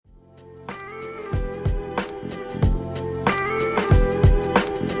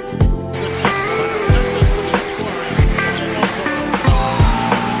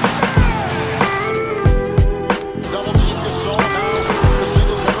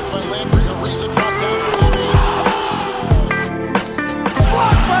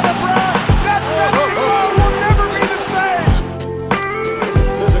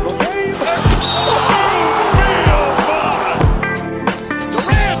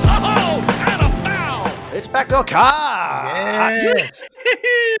Backdoor Cut. Yes.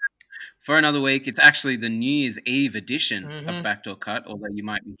 For another week, it's actually the New Year's Eve edition of Backdoor Cut, although you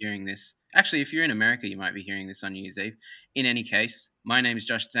might be hearing this. Actually, if you're in America, you might be hearing this on New Year's Eve. In any case, my name is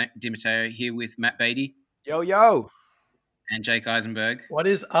Josh DiMatteo, here with Matt Beatty. Yo, yo. And Jake Eisenberg. What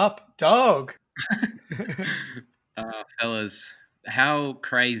is up, dog? Fellas, how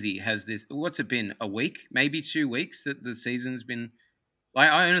crazy has this... What's it been? A week? Maybe 2 weeks that the season's been...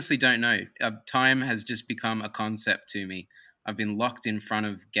 I honestly don't know. Time has just become a concept to me. I've been locked in front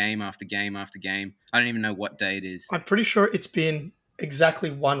of game after game after game. I don't even know what day it is. I'm pretty sure it's been exactly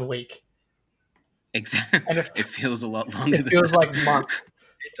 1 week. Exactly. And it feels a lot longer. It feels like months.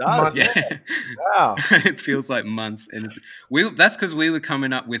 It does. Yeah. Wow. It feels like months, and that's because we were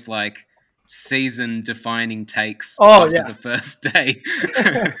coming up with like season-defining takes after the first day.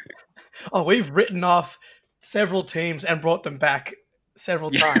 We've written off several teams and brought them back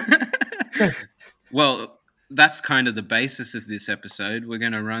several times. Well, that's kind of the basis of this episode. We're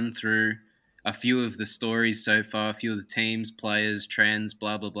going to run through a few of the stories so far, a few of the teams, players, trends,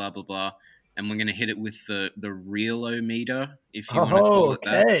 blah, blah, blah, blah, blah. And we're going to hit it with the real-o-meter, if you want to call it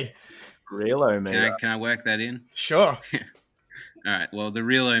that. Real-o-meter. Can I work that in? Sure. All right. Well, the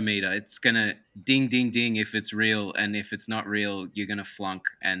real-o-meter, it's going to ding, ding, ding if it's real. And if it's not real, you're going to flunk.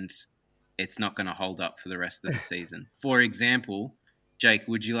 And it's not going to hold up for the rest of the season. For example, Jake,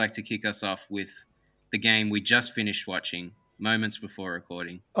 would you like to kick us off with the game we just finished watching moments before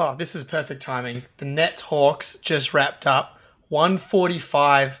recording? Oh, this is perfect timing. The Nets-Hawks just wrapped up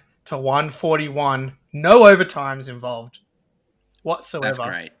 145 to 141. No overtimes involved whatsoever. That's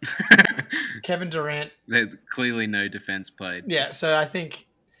great. Kevin Durant. There's clearly no defense played. Yeah, so I think,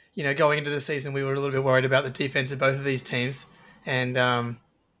 going into the season, we were a little bit worried about the defense of both of these teams. And I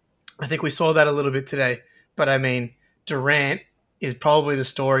think we saw that a little bit today. But, I mean, Durant is probably the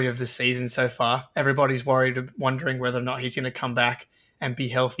story of the season so far. Everybody's wondering whether or not he's going to come back and be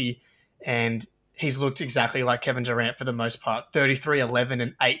healthy. And he's looked exactly like Kevin Durant for the most part. 33, 11,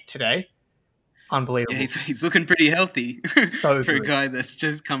 and 8 today. Unbelievable. Yeah, he's looking pretty healthy So for good. a guy that's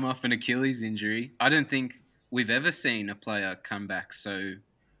just come off an Achilles injury. I don't think we've ever seen a player come back so,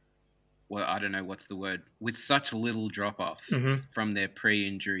 well, I don't know what's the word, with such little drop-off from their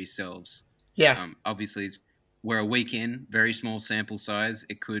pre-injury selves. Yeah. Obviously, we're a week in, very small sample size.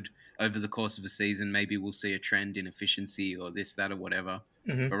 It could, over the course of a season, maybe we'll see a trend in efficiency or this, that, or whatever.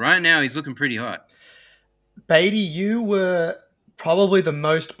 But right now, he's looking pretty hot. Beatty, you were probably the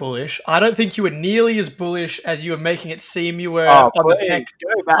most bullish. I don't think you were nearly as bullish as you were making it seem you were on the text.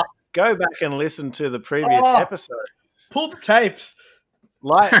 Go back and listen to the previous episode. Pull the tapes.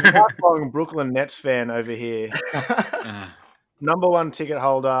 Lifelong Brooklyn Nets fan over here. Number one ticket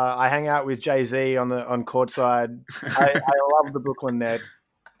holder. I hang out with Jay-Z on courtside. I love the Brooklyn Nets.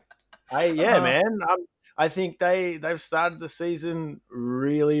 Man. I think they've started the season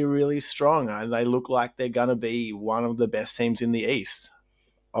really, really strong. And they look like they're going to be one of the best teams in the East.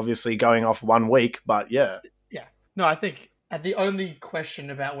 Obviously going off 1 week, but yeah. Yeah. No, I think the only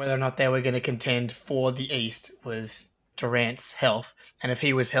question about whether or not they were going to contend for the East was Durant's health. And if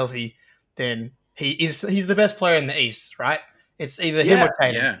he was healthy, then he's the best player in the East, right? It's either him or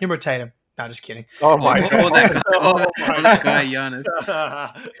Tatum. Yeah. Him or Tatum. No, just kidding. Oh my God. Or that guy, Giannis.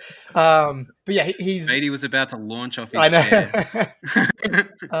 But yeah, he's... Beatty was about to launch off his I know. chair.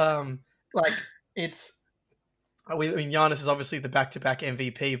 Giannis is obviously the back-to-back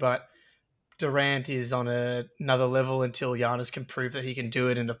MVP, but Durant is on another level until Giannis can prove that he can do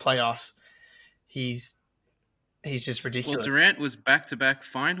it in the playoffs. He's just ridiculous. Well, Durant was back-to-back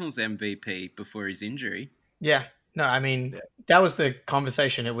finals MVP before his injury. Yeah. No, I mean, that was the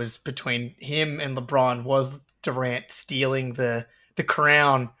conversation. It was between him and LeBron. Was Durant stealing the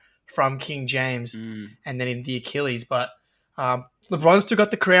crown from King James and then in the Achilles? But LeBron still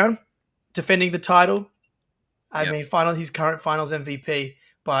got the crown, defending the title. I mean, he's current finals MVP.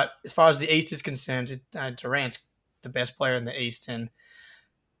 But as far as the East is concerned, Durant's the best player in the East. And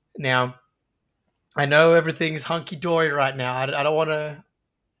now, I know everything's hunky-dory right now. I don't want to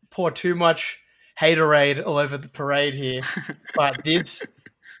pour too much haterade all over the parade here, but this...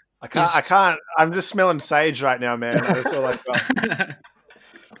 I can't. I'm just smelling sage right now, man. That's all I've got.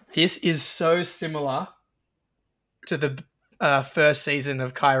 This is so similar to the first season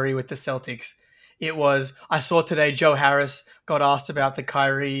of Kyrie with the Celtics. I saw today Joe Harris got asked about the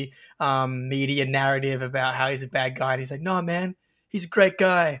Kyrie media narrative about how he's a bad guy. And he's like, no, man, he's a great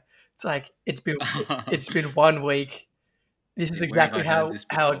guy. It's like, it's been 1 week. This is exactly how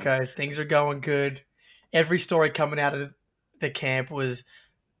it goes. Things are going good. Every story coming out of the camp was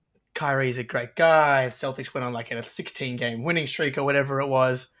Kyrie's a great guy. Celtics went on like a 16-game winning streak or whatever it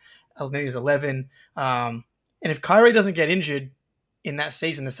was. maybe it was 11. And if Kyrie doesn't get injured in that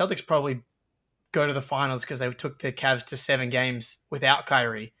season, the Celtics probably go to the finals because they took the Cavs to 7 games without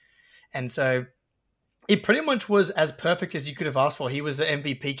Kyrie. And so it pretty much was as perfect as you could have asked for. He was an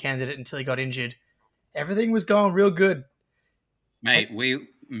MVP candidate until he got injured. Everything was going real good.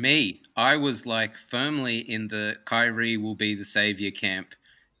 Mate, I was like firmly in the Kyrie will be the savior camp.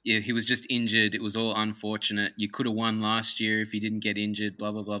 Yeah, he was just injured. It was all unfortunate. You could have won last year if he didn't get injured,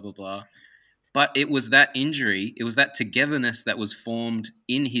 blah, blah, blah, blah, blah. But it was that injury, it was that togetherness that was formed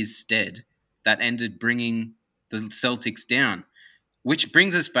in his stead that ended bringing the Celtics down. Which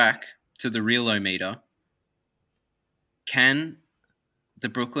brings us back to the real-o-meter. Can the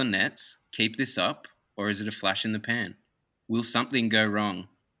Brooklyn Nets keep this up, or is it a flash in the pan? Will something go wrong?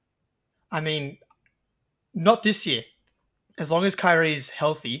 I mean, not this year. As long as Kyrie's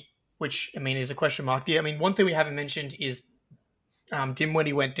healthy, which, I mean, is a question mark. I mean, one thing we haven't mentioned is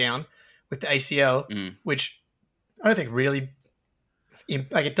Dinwiddie went down with the ACL, which I don't think really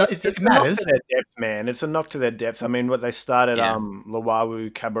it matters. It's a knock to their depth, man. It's a knock to their depth. I mean, what they started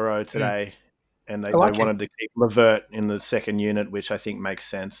Luwawu-Cabarrot today, and they wanted to keep Levert in the second unit, which I think makes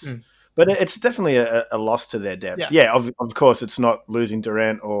sense. But it's definitely a loss to their depth. Yeah, of course, it's not losing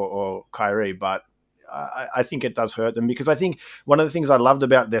Durant or Kyrie, but I think it does hurt them because I think one of the things I loved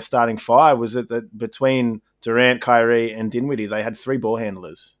about their starting five was that between Durant, Kyrie, and Dinwiddie, they had 3 ball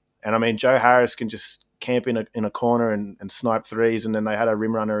handlers. And I mean, Joe Harris can just camp in a corner and snipe threes, and then they had a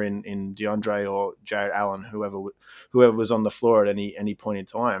rim runner in DeAndre or Jared Allen, whoever was on the floor at any point in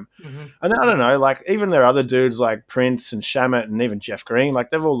time. And then, I don't know, like even their other dudes like Prince and Shamet and even Jeff Green, like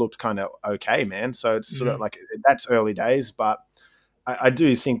they've all looked kind of okay, man. So it's sort of like that's early days, but I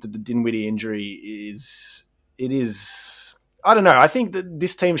do think that the Dinwiddie injury is I don't know. I think that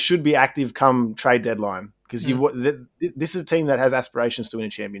this team should be active come trade deadline. Because this is a team that has aspirations to win a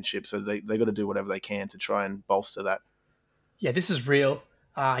championship, so they got to do whatever they can to try and bolster that. Yeah, this is real.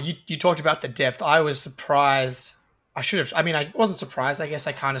 You talked about the depth. I was surprised. I wasn't surprised. I guess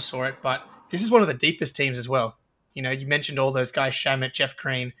I kind of saw it, but this is one of the deepest teams as well. You know, you mentioned all those guys, Shamet, Jeff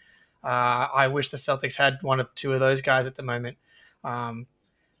Green. I wish the Celtics had 1 or 2 of those guys at the moment.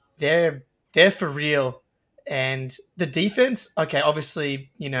 They're for real. And the defense, okay,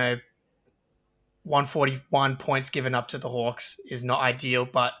 obviously, you know, 141 points given up to the Hawks is not ideal,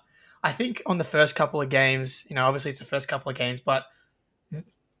 but I think on the first couple of games, you know, obviously it's the first couple of games, but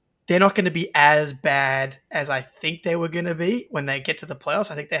they're not going to be as bad as I think they were going to be when they get to the playoffs.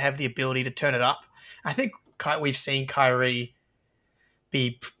 I think they have the ability to turn it up. I think we've seen Kyrie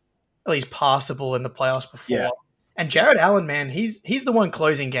be at least passable in the playoffs before. Yeah. And Jared Allen, man, he's the one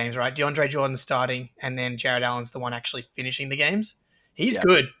closing games, right? DeAndre Jordan's starting, and then Jared Allen's the one actually finishing the games. He's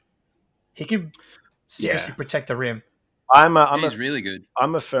good. He can seriously protect the rim. He's really good.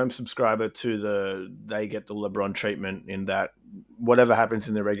 I'm a firm subscriber to they get the LeBron treatment in that whatever happens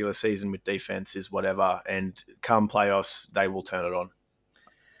in the regular season with defense is whatever, and come playoffs they will turn it on.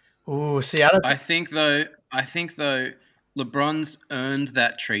 Ooh, see, I think though LeBron's earned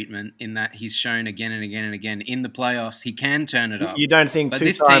that treatment in that he's shown again and again and again in the playoffs he can turn it up. You don't think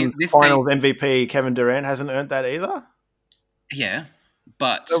two-time Finals MVP Kevin Durant hasn't earned that either? Yeah.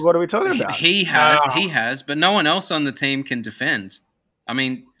 But so what are we talking about? He has, but no one else on the team can defend. I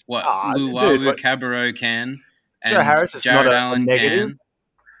mean, Luwawu-Cabarrot can, and Joe Harris is Jared not Allen can.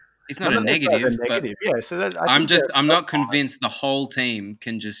 He's not a negative, but I'm not convinced the whole team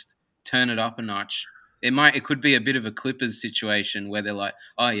can just turn it up a notch. It could be a bit of a Clippers situation where they're like,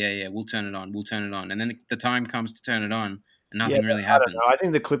 oh yeah, we'll turn it on, and then the time comes to turn it on. And nothing really happens. I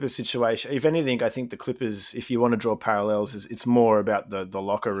think the Clippers situation, if anything, I think the Clippers, if you want to draw parallels, it's more about the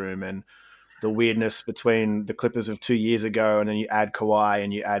locker room and the weirdness between the Clippers of 2 years ago and then you add Kawhi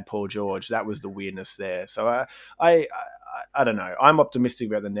and you add Paul George. That was the weirdness there. So I don't know. I'm optimistic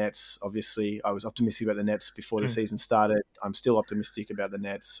about the Nets. Obviously, I was optimistic about the Nets before the season started. I'm still optimistic about the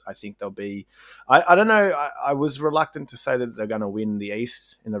Nets. I think they'll be – I don't know. I was reluctant to say that they're going to win the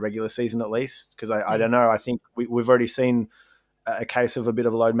East in the regular season at least because I don't know. I think we've already seen a case of a bit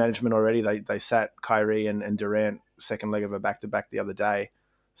of load management already. They sat Kyrie and Durant second leg of a back-to-back the other day.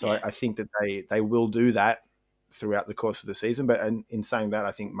 So I think that they will do that throughout the course of the season. But in saying that,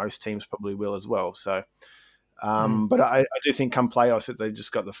 I think most teams probably will as well. So – but I do think come playoffs that they've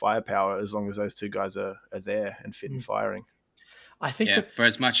just got the firepower as long as those 2 guys are there and fit and firing. I think for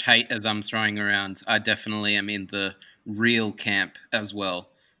as much hate as I'm throwing around, I definitely am in the real camp as well.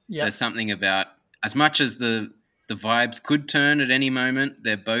 Yep. There's something about, as much as the vibes could turn at any moment,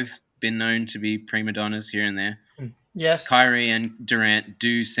 they've both been known to be prima donnas here and there. Yes. Kyrie and Durant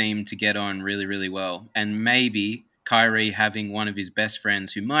do seem to get on really, really well. And maybe Kyrie having one of his best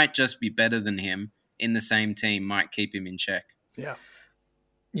friends who might just be better than him in the same team might keep him in check. Yeah.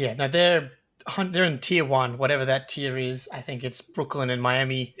 Yeah, no, they're in tier 1, whatever that tier is. I think it's Brooklyn and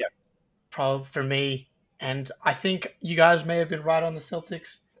Miami. Yeah. Probably for me. And I think you guys may have been right on the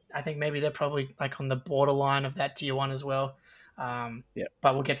Celtics. I think maybe they're probably like on the borderline of that tier 1 as well. But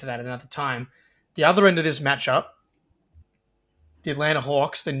we'll get to that another time. The other end of this matchup, the Atlanta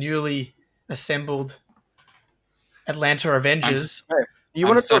Hawks, the newly assembled Atlanta Avengers.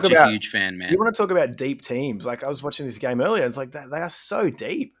 I'm such a huge fan, man. You want to talk about deep teams? Like I was watching this game earlier, and it's like they are so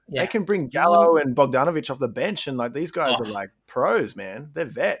deep. Yeah. They can bring Gallo and Bogdanovic off the bench, and like these guys are like pros, man. They're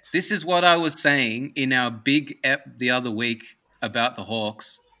vets. This is what I was saying in our big ep the other week about the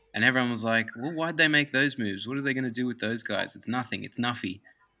Hawks, and everyone was like, "Well, why'd they make those moves? What are they going to do with those guys? It's nothing. It's nuffy."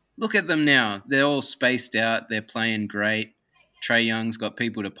 Look at them now. They're all spaced out. They're playing great. Trae Young's got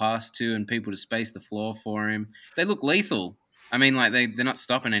people to pass to and people to space the floor for him. They look lethal. I mean, like they're not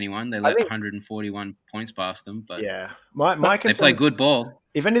stopping anyone. They let 141 points past them, but yeah, my concern, they play good ball.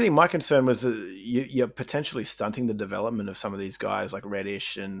 If anything, my concern was that you're potentially stunting the development of some of these guys like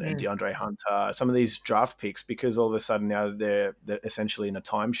Reddish and DeAndre Hunter, some of these draft picks, because all of a sudden now they're essentially in a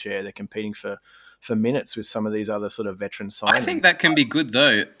timeshare. They're competing for minutes with some of these other sort of veteran signings. I think that can be good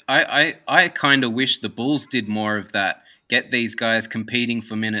though. I kind of wish the Bulls did more of that. Get these guys competing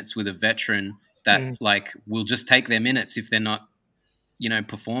for minutes with a veteran that like will just take their minutes if they're not,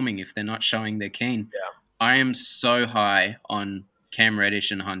 performing, if they're not showing they're keen. Yeah. I am so high on Cam Reddish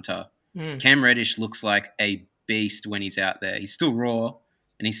and Hunter. Cam Reddish looks like a beast when he's out there. He's still raw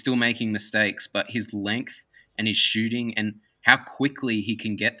and he's still making mistakes, but his length and his shooting and how quickly he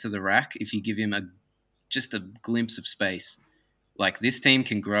can get to the rack if you give him just a glimpse of space. Like this team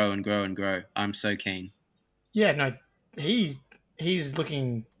can grow and grow and grow. I'm so keen. Yeah, no, he's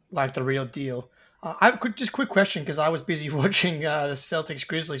looking like the real deal. I have just quick question because I was busy watching the Celtics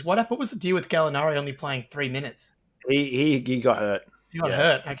Grizzlies. What was the deal with Gallinari only playing 3 minutes? He got hurt. He got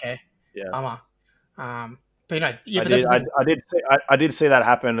hurt. Okay. Yeah. But I did see that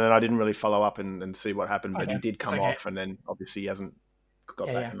happen, and I didn't really follow up and see what happened. But he did come off, and then obviously he hasn't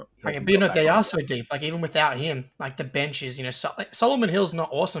got back. But they are so deep. Like even without him, like the bench is, Solomon Hill's not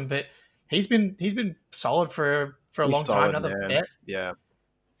awesome, but he's been solid for a long time. Another vet. Yeah.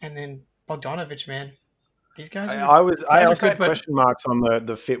 And then Bogdanovic, man, these guys. I also had question marks on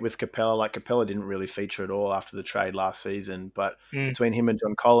the fit with Capella. Like Capella didn't really feature at all after the trade last season. But between him and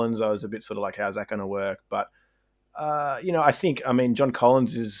John Collins, I was a bit sort of like, how's that going to work? But I think John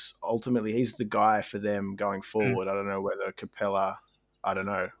Collins is ultimately he's the guy for them going forward. I don't know whether Capella. I don't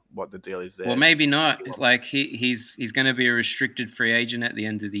know what the deal is there. Well, maybe not. It's like he's going to be a restricted free agent at the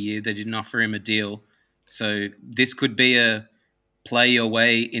end of the year. They didn't offer him a deal, so this could be a play your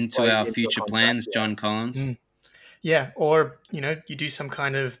way into our future plans, John Collins. Yeah, or you do some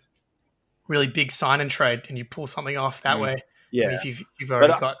kind of really big sign and trade, and you pull something off that way. Yeah, if you've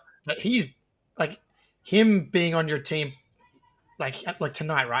already got, but he's like him being on your team, like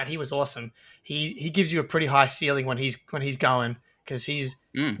tonight, right? He was awesome. He gives you a pretty high ceiling when he's going because he's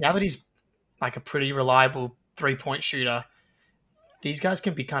now that he's like a pretty reliable 3-point shooter. These guys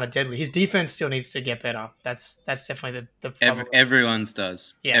can be kind of deadly. His defense still needs to get better. That's definitely the problem. Everyone's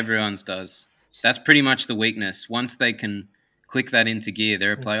does. Yeah. Everyone's does. That's pretty much the weakness. Once they can click that into gear,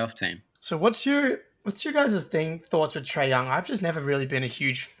 they're a playoff team. So what's your guys' thoughts with Trae Young? I've just never really been a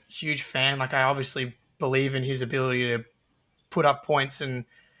huge fan. Like I obviously believe in his ability to put up points and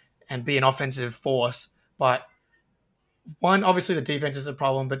be an offensive force, but one, obviously the defense is a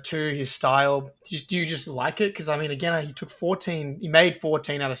problem, but two, his style. Do you just like it? Because again, he made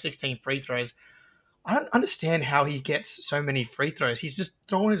 14 out of 16 free throws. I don't understand how he gets so many free throws. He's just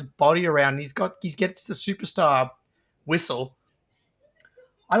throwing his body around. He gets the superstar whistle.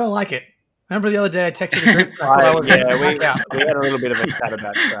 I don't like it. Remember the other day I texted the group. We had a little bit of a chat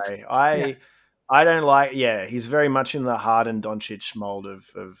about Trae. I don't like. Yeah, he's very much in the Harden Doncic mold of.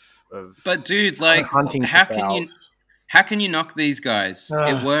 But dude, like, hunting. How can you knock these guys?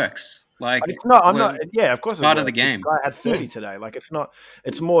 It works. Like it's not. I'm not. Yeah, of course. It's part of the game. I had 30 today. Like it's not.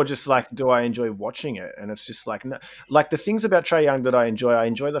 It's more just like, do I enjoy watching it? And it's just like, no, like the things about Trae Young that I enjoy. I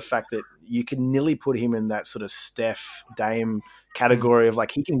enjoy the fact that you can nearly put him in that sort of Steph Dame category of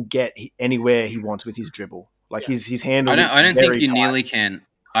like he can get anywhere he wants with his dribble. Like his handle. I don't think you nearly can.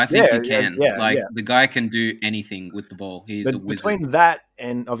 I think you can. The guy can do anything with the ball. He's a wizard. Between that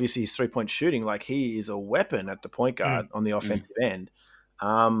and obviously his 3-point shooting, like he is a weapon at the point guard on the offensive end.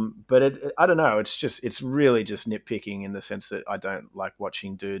 But I don't know. It's really just nitpicking in the sense that I don't like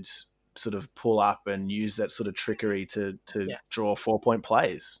watching dudes sort of pull up and use that sort of trickery to draw 4-point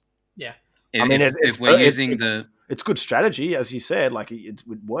plays. Yeah. If we're using it's good strategy, as you said. Like it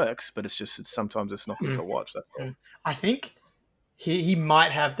works, but sometimes it's not good to watch. That's all. I think he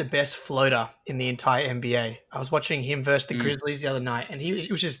might have the best floater in the entire NBA. I was watching him versus the Grizzlies the other night, and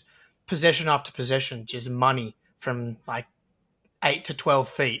it was just possession after possession, just money from like 8 to 12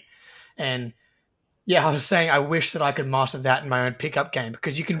 feet. And yeah, I was saying I wish that I could master that in my own pickup game,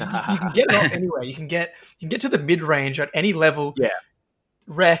 because you can get it off anywhere. You can get to the mid range at any level. Yeah.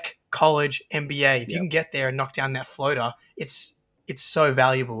 Rec, college, NBA. If you can get there and knock down that floater, it's so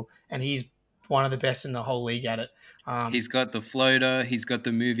valuable. And he's one of the best in the whole league at it. He's got the floater. He's got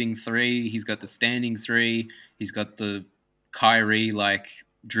the moving three. He's got the standing three. He's got the Kyrie like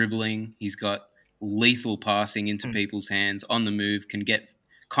dribbling. He's got lethal passing into people's hands on the move. Can get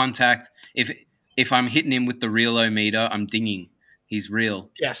contact. If I'm hitting him with the real-o-meter, I'm dinging. He's real.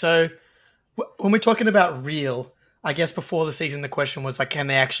 Yeah. So when we're talking about real, I guess before the season the question was like, can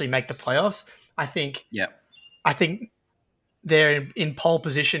they actually make the playoffs? I think they're in pole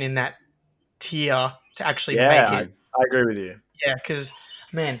position in that tier to actually make it. I agree with you. Yeah, because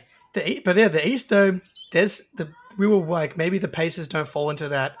man, the East though, we were like, maybe the Pacers don't fall into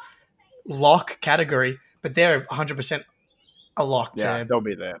that lock category, but they're 100% a lock. Yeah, they'll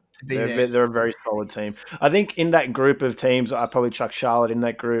be there. They're a very solid team. I think in that group of teams, I'd probably chuck Charlotte in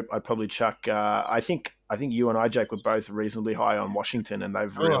that group. I'd probably chuck. I think you and I, Jake, were both reasonably high on Washington, and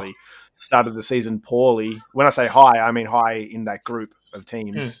they've really started the season poorly. When I say high, I mean high in that group of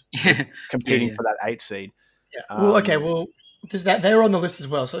teams competing for that 8 seed. Yeah. Well, there's that. They're on the list as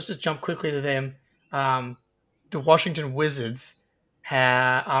well. So let's just jump quickly to them. The Washington Wizards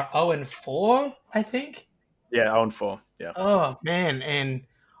are 0-4, I think. Yeah, 0-4. Yeah. Oh man, and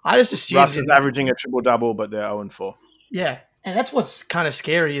I just assumed Russ is averaging a triple-double, but they're 0-4. Yeah, and that's what's kind of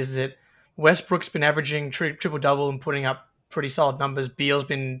scary is that Westbrook's been averaging triple-double and putting up pretty solid numbers. Beal's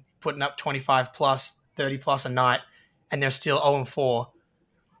been putting up 25 plus, 30 plus a night, and they're still 0-4.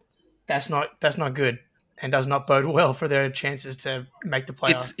 That's not good, and does not bode well for their chances to make the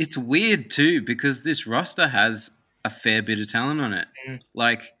playoffs. It's weird too, because this roster has a fair bit of talent on it.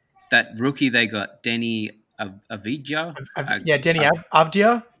 Like that rookie they got, Denny Avdija. Denny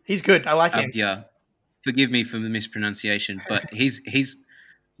Avdija. He's good. I like him. Avdija. Forgive me for the mispronunciation, but he's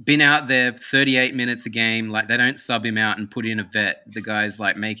been out there 38 minutes a game. Like they don't sub him out and put in a vet. The guy's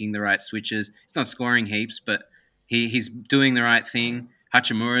like making the right switches. He's not scoring heaps, but he's doing the right thing.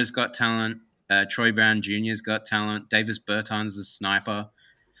 Hachimura's got talent. Troy Brown Jr.'s got talent. Davis Bertans is a sniper.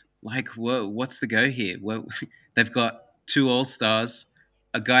 Like, what's the go here? Well, they've got 2 All-Stars,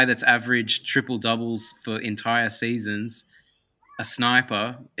 a guy that's averaged triple-doubles for entire seasons, a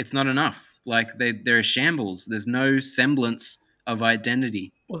sniper. It's not enough. Like, they're a shambles. There's no semblance of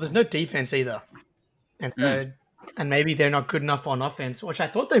identity. Well, there's no defense either. And so, and maybe they're not good enough on offense, which I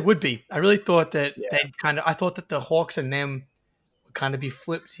thought they would be. I really thought that I thought that the Hawks and them would kind of be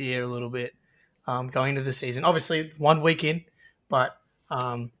flipped here a little bit going into the season. Obviously, 1 week in, but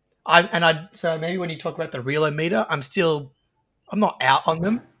so maybe when you talk about the real-o-meter, I'm not out on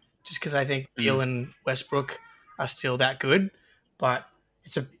them just because I think Beal and Westbrook are still that good, but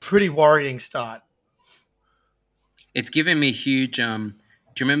it's a pretty worrying start. It's given me huge. Do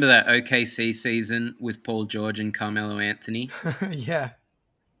you remember that OKC season with Paul George and Carmelo Anthony? Yeah,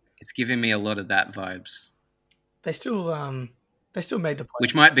 it's giving me a lot of that vibes. They still made the playoffs,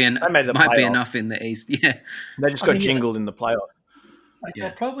 which might be enough in the East. Yeah, they just got jingled in the playoffs.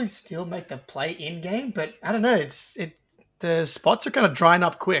 They'll probably still make the play-in game, but I don't know. The spots are kind of drying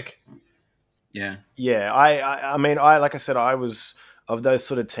up quick. Yeah. Yeah. I mean, like I said, I was of those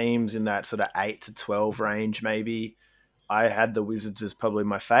sort of teams in that sort of 8 to 12 range, maybe. I had the Wizards as probably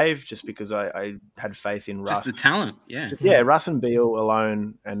my fave just because I had faith in Russ. Just the talent, yeah. Russ and Beal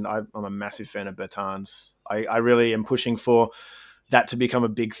alone, and I'm a massive fan of Bertans. I really am pushing for that to become a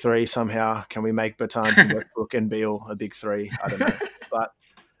big 3 somehow. Can we make Bertans and Westbrook and Beal a big 3? I don't know. But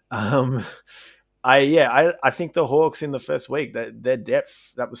I think the Hawks in the first week, their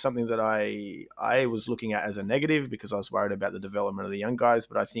depth, that was something that I was looking at as a negative because I was worried about the development of the young guys.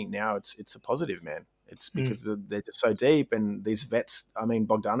 But I think now it's a positive, man. It's because they're just so deep, and these vets. I mean,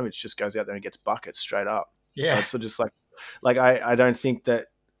 Bogdanović just goes out there and gets buckets straight up. Yeah, so it's sort of just like I don't think that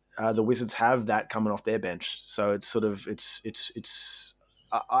the Wizards have that coming off their bench. So it's sort of it's.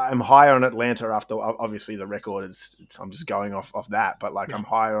 I'm higher on Atlanta after obviously the record I'm just going off that, but I'm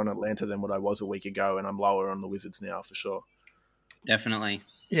higher on Atlanta than what I was a week ago, and I'm lower on the Wizards now for sure. Definitely.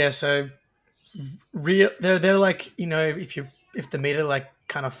 Yeah. So they're like, if the meter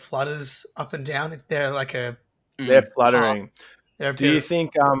kind of flutters up and down, if they're like they're fluttering. Do you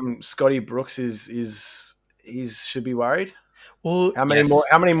think Scotty Brooks is should be worried? Well, How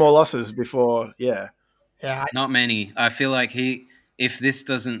many more losses before? Yeah, not many. I feel like if this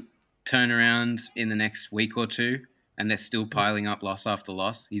doesn't turn around in the next week or two, and they're still piling up loss after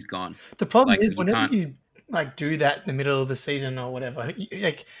loss, he's gone. The problem is whenever you like do that in the middle of the season or whatever,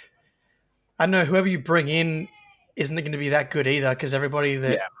 like I don't know, whoever you bring in isn't going to be that good either because everybody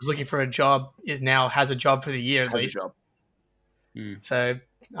that was looking for a job has a job for the year at least. So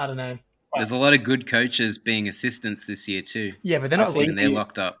I don't know. There's a lot of good coaches being assistants this year too. Yeah, but they're not and they're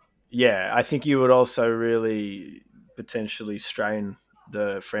locked up. Yeah, I think you would also really potentially strain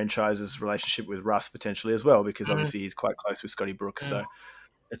the franchise's relationship with Russ potentially as well, because obviously he's quite close with Scotty Brooks. So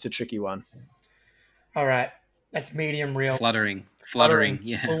it's a tricky one. All right. That's medium real. Fluttering.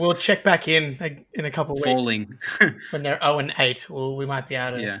 Yeah. Well, we'll check back in a couple of weeks. Falling. When they're 0-8, we might be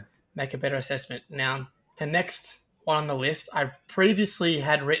able to make a better assessment. Now, the next one on the list, I previously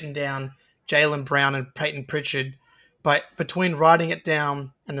had written down Jaylen Brown and Peyton Pritchard, but between writing it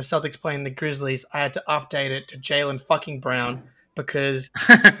down and the Celtics playing the Grizzlies, I had to update it to Jaylen fucking Brown because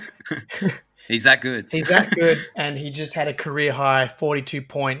he's that good. He's that good, and he just had a career high 42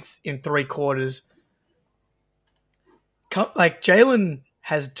 points in 3 quarters. Like Jaylen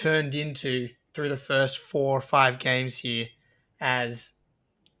has turned into, through the first 4 or 5 games here, as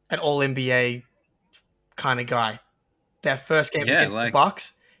an All-NBA kind of guy. That first game against the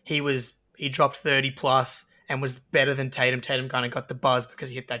Bucks, he dropped 30 plus and was better than Tatum. Tatum kind of got the buzz because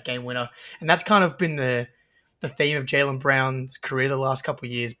he hit that game winner. And that's kind of been the theme of Jaylen Brown's career the last couple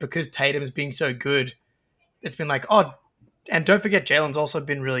of years, because Tatum's being so good. It's been like, oh, and don't forget Jaylen's also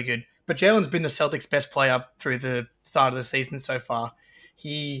been really good. But Jaylen's been the Celtics' best player through the start of the season so far.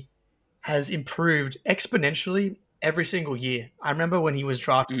 He has improved exponentially every single year. I remember when he was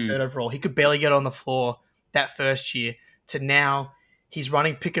drafted third overall, he could barely get on the floor that first year, to now he's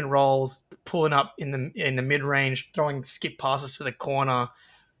running pick and rolls, pulling up in the mid-range, throwing skip passes to the corner.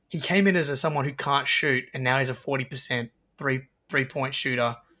 He came in as someone who can't shoot, and now he's a 40% three-point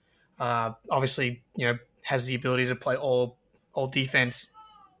shooter. Obviously, has the ability to play all defense,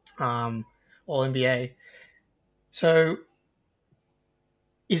 all NBA. So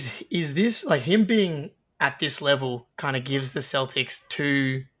is this, like, him being at this level kind of gives the Celtics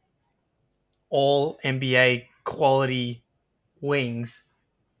 2 all NBA quality wings?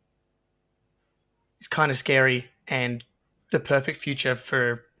 It's kind of scary and the perfect future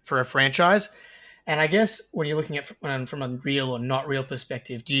for a franchise. And I guess when you're looking at from a real or not real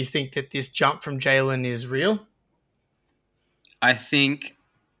perspective, do you think that this jump from Jaylen is real? I think,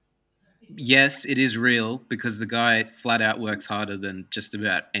 yes, it is real, because the guy flat out works harder than just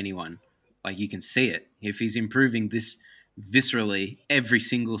about anyone. Like, you can see it. If he's improving this viscerally every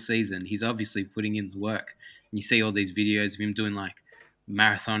single season, he's obviously putting in the work. And you see all these videos of him doing like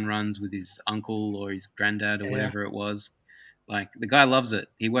marathon runs with his uncle or his granddad or whatever it was. Like, the guy loves it.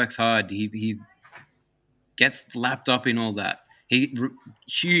 He works hard. He gets lapped up in all that.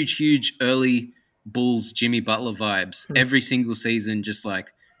 Huge early Bulls Jimmy Butler vibes every single season, just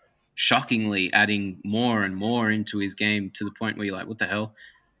like shockingly adding more and more into his game, to the point where you're like, what the hell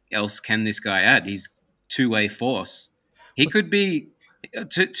else can this guy add? He's two-way force. He could be,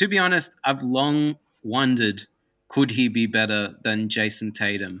 to be honest, I've long wondered, could he be better than Jason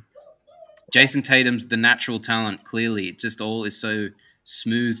Tatum? Jason Tatum's the natural talent, clearly. It just all is so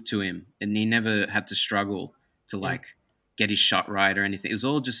smooth to him, and he never had to struggle to like get his shot right or anything. It was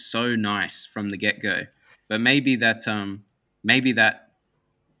all just so nice from the get-go. But maybe that,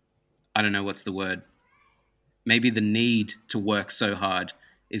 I don't know what's the word. Maybe the need to work so hard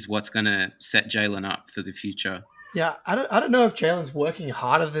is what's going to set Jaylen up for the future. Yeah, I don't know if Jaylen's working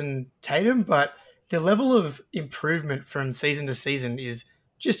harder than Tatum, but the level of improvement from season to season is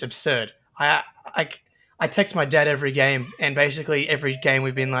just absurd. I text my dad every game, and basically every game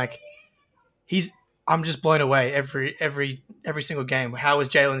we've been like, I'm just blown away every single game. How is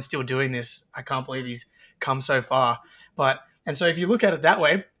Jaylen still doing this? I can't believe he's come so far. And so if you look at it that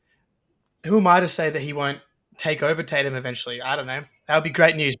way, who am I to say that he won't take over Tatum eventually? I don't know. That would be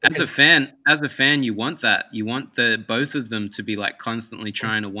great news. As a fan, you want that. You want both of them to be like constantly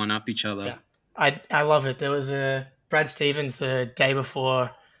trying to one up each other. Yeah. I love it. There was Brad Stevens the day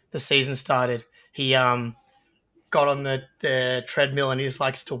before the season started. He got on the treadmill, and he just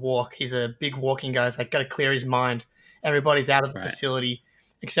likes to walk. He's a big walking guy. He's like, got to clear his mind. Everybody's out of the facility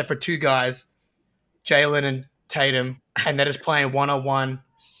except for 2 guys, Jaylen and Tatum, and they're just playing one-on-one,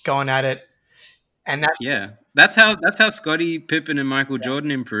 going at it. And that's how Scottie Pippen and Michael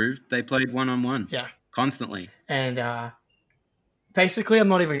Jordan improved. They played one-on-one, constantly. And basically, I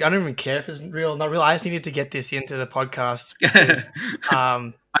don't even care if it's real or not real. I just needed to get this into the podcast. Because,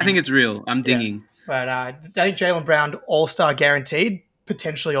 I think it's real. I'm dinging. But I think Jaylen Brown, All-Star guaranteed,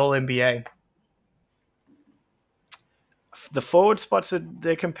 potentially All-NBA. The forward spots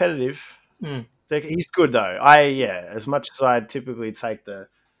they're competitive. Mm. He's good though. As much as I typically take the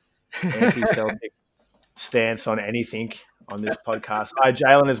anti-Celtic stance on anything on this podcast,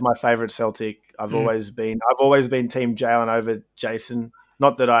 Jaylen is my favorite Celtic. I've always been Team Jaylen over Jason.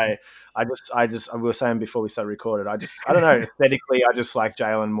 Not that I was saying before we started recording. I don't know, aesthetically I just like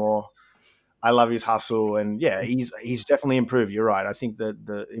Jaylen more. I love his hustle, and he's definitely improved. You're right. I think that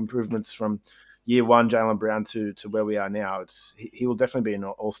the improvements from year one, Jaylen Brown, to where we are now, he will definitely be in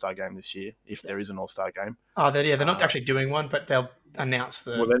an All-Star game this year if there is an All-Star game. Oh, they're not actually doing one, but they'll announce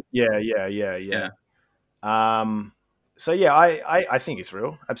the. Well, yeah. So I think it's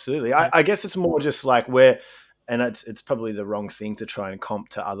real. Absolutely. I guess it's more just like and it's probably the wrong thing to try and comp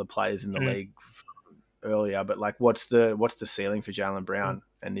to other players in the league earlier, but like what's the ceiling for Jaylen Brown,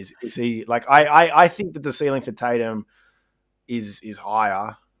 and is he like I think that the ceiling for Tatum is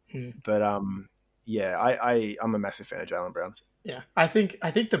higher, but I'm a massive fan of Jaylen Brown. Yeah, I think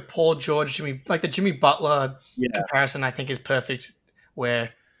the Paul George the Jimmy Butler comparison I think is perfect,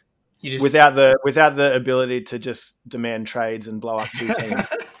 where you just without the ability to just demand trades and blow up two teams.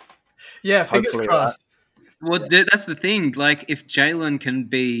 Yeah, fingers crossed. Well, that's the thing. Like, if Jaylen can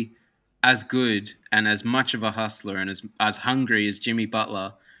be as good and as much of a hustler and as hungry as Jimmy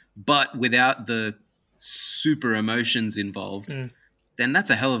Butler, but without the super emotions involved, then that's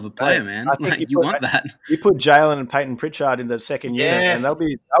a hell of a player, man. You want that. You put Jaylen and Peyton Pritchard in the second unit, and they'll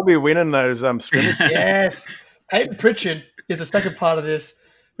be winning those scrimmages. Yes, Peyton Pritchard is the second part of this.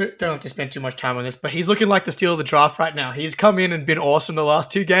 We don't have to spend too much time on this, but he's looking like the steal of the draft right now. He's come in and been awesome the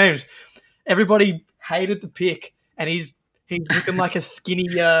last 2 games. Everybody hated the pick, and he's looking like a skinny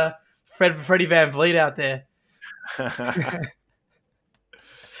Freddie Van Vliet out there. The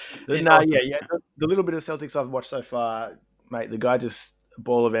little bit of Celtics I've watched so far, mate, the guy just a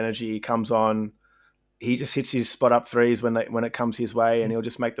ball of energy. He comes on, he just hits his spot up threes when it comes his way, and he'll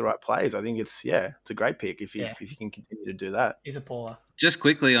just make the right plays. I think it's a great pick if you can continue to do that. He's a baller. Just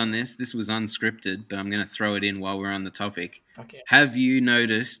quickly on this was unscripted, but I'm going to throw it in while we're on the topic. Okay. Have you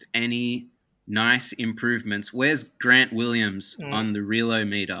noticed any nice improvements? Where's Grant Williams on the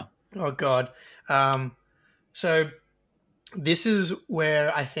Relometer? Oh God. So this is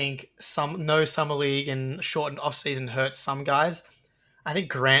where I think no summer league and shortened off season hurts some guys. I think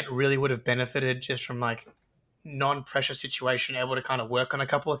Grant really would have benefited just from like non-pressure situation, able to kind of work on a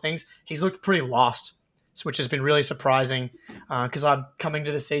couple of things. He's looked pretty lost, which has been really surprising. Because I'm coming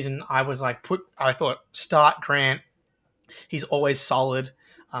to the season, I was like, I thought start Grant. He's always solid,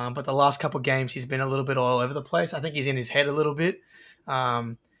 but the last couple of games he's been a little bit all over the place. I think he's in his head a little bit.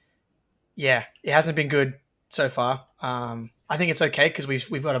 It hasn't been good so far. I think it's okay because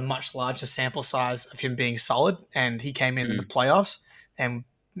we've got a much larger sample size of him being solid, and he came in the playoffs and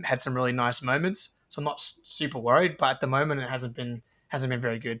had some really nice moments. So I'm not super worried, but at the moment it hasn't been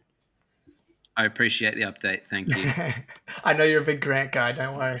very good. I appreciate the update. Thank you. I know you're a big Grant guy.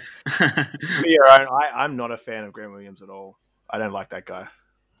 Don't worry. I'm not a fan of Grant Williams at all. I don't like that guy.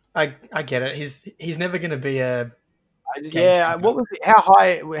 I get it. He's never going to be a. What was it? How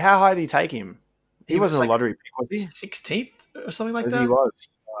high did he take him? He wasn't a lottery pick, was he? 16th or something like that. He was.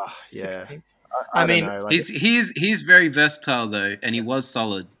 16th. I mean, know, like he's very versatile though, and he was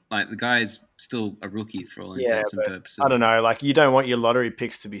solid. Like the guy's still a rookie for all intents and purposes. I don't know. Like you don't want your lottery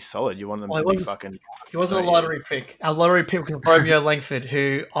picks to be solid. You want them to be fucking. He wasn't a lottery pick. Our lottery pick was Romeo Langford,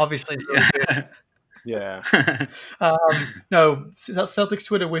 who obviously. Yeah. No, Celtics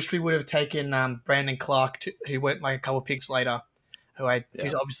Twitter wished we would have taken Brandon Clark, who went like a couple picks later,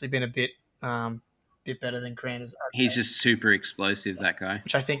 who's obviously been a bit better than Grant. He's just super explosive, that guy.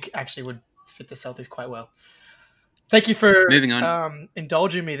 Which I think actually would fit the Celtics quite well. Thank you for moving on.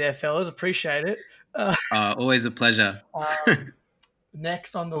 Indulging me there, fellas. Appreciate it. Always a pleasure.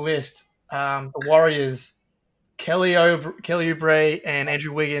 Next on the list, the Warriors, Kelly Oubre and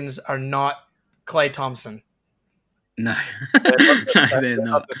Andrew Wiggins are not Klay Thompson. No, they're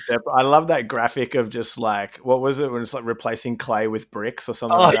not. I love that graphic of just like, what was it when it's like replacing clay with bricks or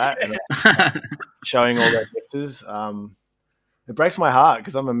something like that, and showing all their pictures. It breaks my heart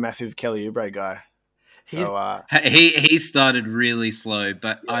because I'm a massive Kelly Oubre guy. So he started really slow,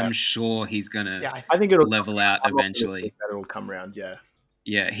 but I'm sure he's gonna. I think it'll level out eventually. It'll come around.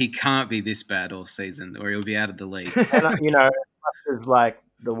 Yeah, he can't be this bad all season, or he'll be out of the league. And as like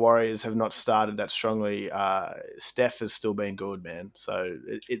the Warriors have not started that strongly, Steph has still been good, man. So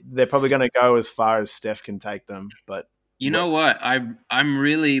they're probably going to go as far as Steph can take them. But you know what? I'm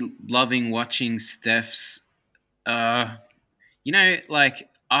really loving watching Steph's. Like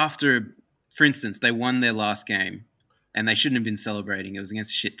for for instance, they won their last game, and they shouldn't have been celebrating. It was against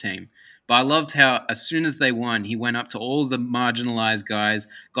a shit team. But I loved how as soon as they won, he went up to all the marginalized guys,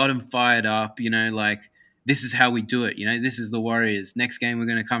 got them fired up, like, this is how we do it. This is the Warriors. Next game, we're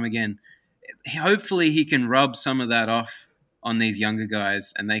going to come again. Hopefully he can rub some of that off on these younger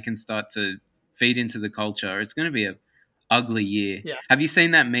guys and they can start to feed into the culture. It's going to be a ugly year. Yeah. Have you seen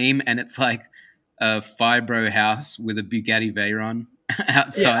that meme? And it's like a fibro house with a Bugatti Veyron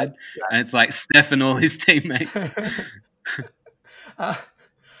outside. Yes. Yeah. And it's like Steph and all his teammates.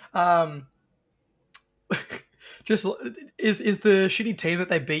 Just is the shitty team that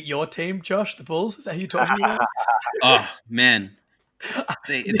they beat your team, Josh, the Bulls? Is that who you're talking about? Oh, man.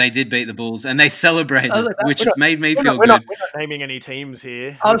 They did beat the Bulls and they celebrated, which made me feel good. We're not naming any teams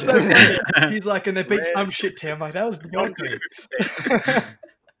here. I was he's like, and they beat some shit team. Like, that was the good thing.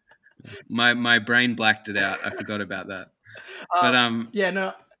 My brain blacked it out. I forgot about that. But yeah,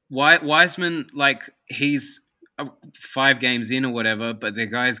 no. Wiseman, like, he's 5 games in or whatever, but the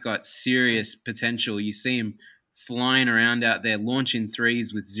guy's got serious potential. You see him flying around out there, launching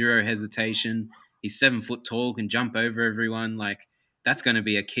threes with zero hesitation. He's 7 foot tall, can jump over everyone. Like, that's going to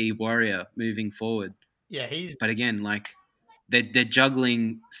be a key Warrior moving forward. Yeah, But again, like, they're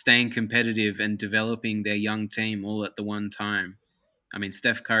juggling staying competitive and developing their young team all at the one time. I mean,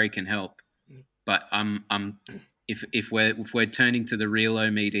 Steph Curry can help, but if we're turning to the real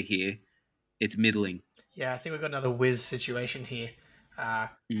meter here, it's middling. Yeah, I think we've got another whiz situation here.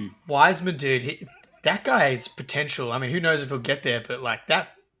 Wiseman, dude, that guy's potential. I mean, who knows if he'll get there, but like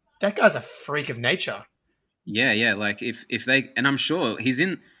that guy's a freak of nature. Yeah. Like if they, and I'm sure he's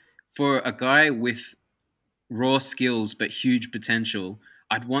in for a guy with raw skills but huge potential.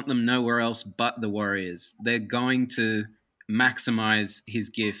 I'd want them nowhere else but the Warriors. They're going to maximize his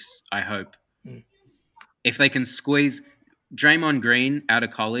gifts, I hope. If they can squeeze Draymond Green out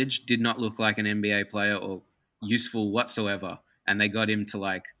of college, did not look like an NBA player or useful whatsoever, and they got him to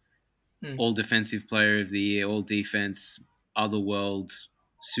like all defensive player of the year, all defense, otherworld,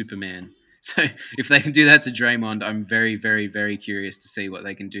 Superman. So if they can do that to Draymond, I'm very, very, very curious to see what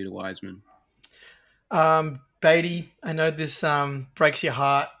they can do to Wiseman. Beatty, I know this breaks your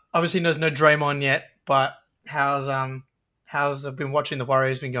heart. Obviously, there's no Draymond yet, but how's been watching the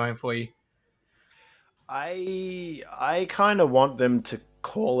Warriors been going for you? I kind of want them to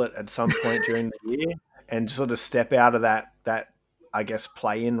call it at some point during the year and sort of step out of that I guess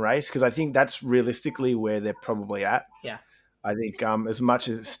play-in race, because I think that's realistically where they're probably at. Yeah. I think as much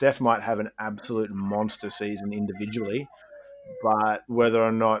as Steph might have an absolute monster season individually, but whether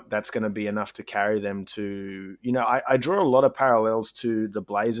or not that's going to be enough to carry them to, I draw a lot of parallels to the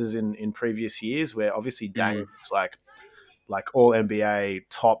Blazers in previous years, where obviously Dame is like all NBA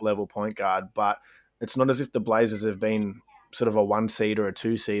top level point guard, but it's not as if the Blazers have been sort of a 1 seed or a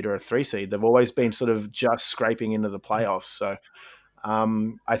 2 seed or a 3 seed. They've always been sort of just scraping into the playoffs. So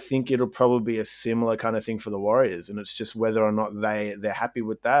I think it'll probably be a similar kind of thing for the Warriors, and it's just whether or not they're happy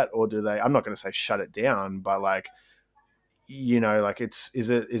with that, or do they? I'm not going to say shut it down, but is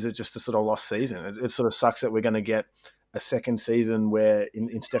it just a sort of lost season? It sort of sucks that we're going to get a second season where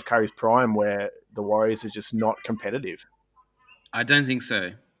in Steph Curry's prime, where the Warriors are just not competitive. I don't think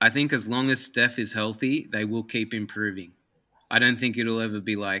so. I think as long as Steph is healthy, they will keep improving. I don't think it'll ever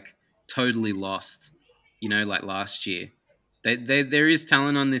be like totally lost, like last year. There is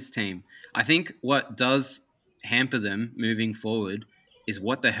talent on this team. I think what does hamper them moving forward is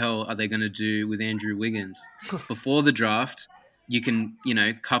what the hell are they going to do with Andrew Wiggins? Before the draft, you can,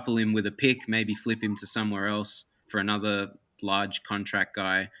 couple him with a pick, maybe flip him to somewhere else for another large contract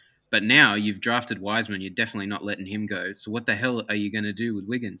guy. But now you've drafted Wiseman, you're definitely not letting him go. So what the hell are you going to do with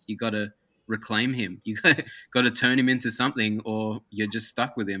Wiggins? You got to reclaim him. You got to turn him into something, or you're just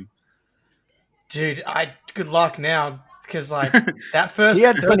stuck with him. Dude, good luck now, because that first he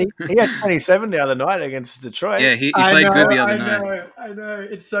had 27 the other night against Detroit. Yeah, he played good the other night. I know.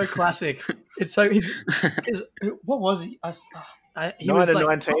 It's so classic. What was he? He 9 was and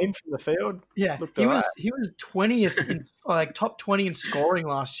 19 from the field. Yeah, he was 20th in top 20 in scoring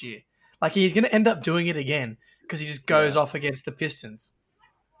last year. Like, he's going to end up doing it again because he just goes off against the Pistons.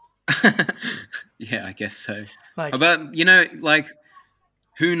 Yeah, I guess so. But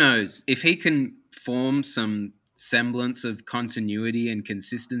who knows if he can form some semblance of continuity and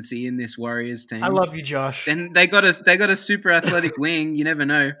consistency in this Warriors team. I love you, Josh. Then they got a super athletic wing. You never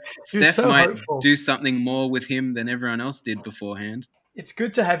know. Steph might do something more with him than everyone else did beforehand. It's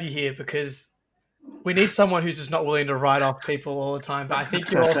good to have you here because we need someone who's just not willing to write off people all the time. But I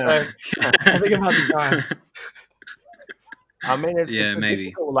think you're also. I think it might be time. I mean, it's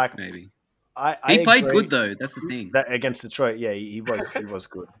maybe. Maybe. He played good though. That's the thing. That against Detroit, yeah, he was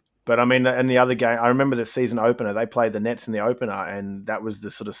good. But I mean, and the other game, I remember the season opener. They played the Nets in the opener, and that was the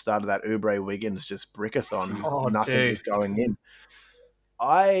sort of start of that Oubre Wiggins just brickathon. Just nothing was going in.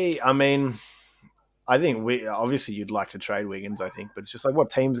 I mean, I think obviously you'd like to trade Wiggins. I think, but it's just like what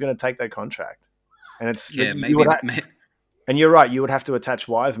team's going to take that contract? And it's maybe. And you're right. You would have to attach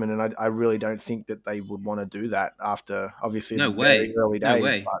Wiseman, and I really don't think that they would want to do that after obviously very early days. No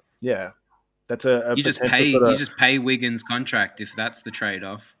way. But yeah. That's a you just pay Wiggins' contract if that's the trade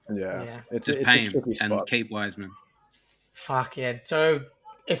off. Yeah. It's pay him and keep Wiseman. Fuck yeah! So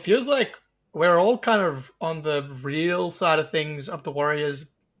it feels like we're all kind of on the real side of things of the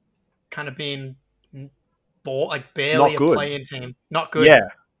Warriors, kind of being barely a play-in team. Not good.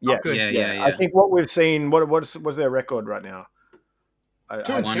 Yeah. I think what we've seen. What's their record right now?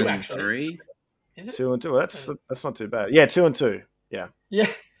 2-2 actually. 3. Is it 2-2? That's not too bad. Yeah, 2-2. Yeah. Yeah.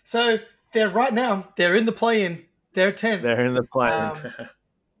 So. They're they're in the play-in. They're 10th. They're in the play-in.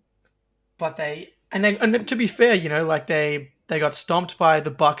 But and to be fair, they got stomped by the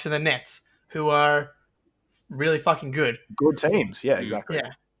Bucks and the Nets, who are really fucking good. Good teams. Yeah, exactly. Yeah.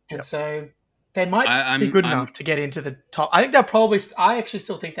 And so they might be good enough to get into the top. I actually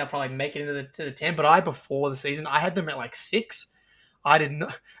still think they'll probably make it into the 10, but before the season, I had them at like 6. I didn't,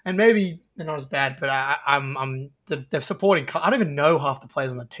 and maybe they're not as bad, but they're supporting. I don't even know half the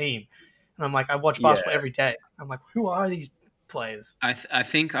players on the team. And I'm like, I watch basketball every day. I'm like, who are these players? I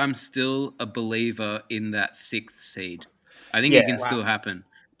think I'm still a believer in that 6th seed. I think it can still happen.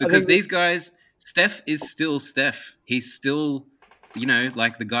 Because these guys, Steph is still Steph. He's still,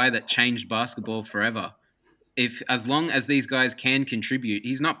 like the guy that changed basketball forever. As long as these guys can contribute,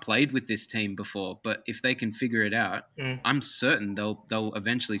 he's not played with this team before, but if they can figure it out, I'm certain they'll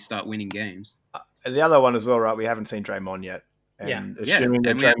eventually start winning games. The other one as well, right? We haven't seen Draymond yet. And assuming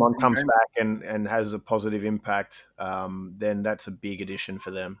that Draymond comes back and has a positive impact, then that's a big addition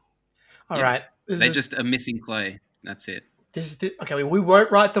for them. All right. They just are missing Clay. That's it. Okay, we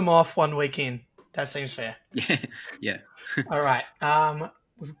won't write them off 1 week in. That seems fair. Yeah. All right.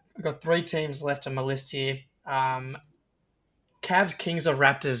 We've got 3 teams left on my list here. Cavs, Kings, or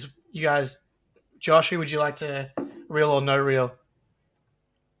Raptors? You guys, Josh, who would you like to real or no real?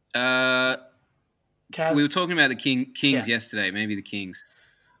 Cavs. We were talking about the Kings yesterday. Maybe the Kings.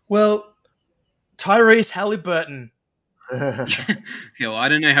 Well, Tyrese Halliburton. Well, I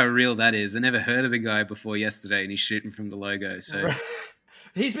don't know how real that is. I never heard of the guy before yesterday, and he's shooting from the logo. So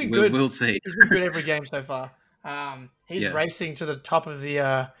he's been good. We'll see. He's been good every game so far. He's racing to the top of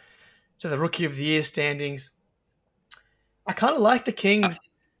the Rookie of the Year standings. I kind of like the Kings.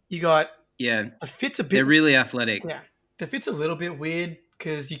 You got the fit's a bit. They're really athletic. Yeah, the fit's a little bit weird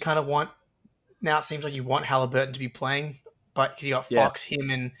because you kind of want. Now it seems like you want Halliburton to be playing, but you got Fox,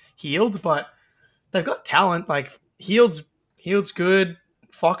 him, and Hield. But they've got talent. Like Hield's good.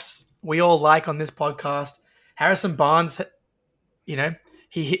 Fox, we all like on this podcast. Harrison Barnes,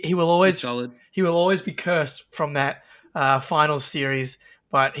 he will always solid. He will always be cursed from that finals series.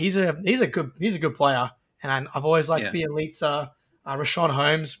 But he's a good player, and I've always liked Bjelica, Rashawn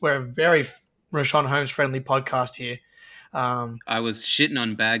Holmes. We're a very Rashawn Holmes friendly podcast here. I was shitting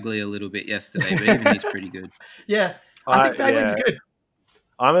on Bagley a little bit yesterday, but even he's pretty good. Yeah, I think Bagley's good.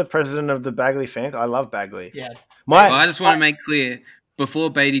 I'm a president of the Bagley fan. I love Bagley. Yeah. I just want to make clear before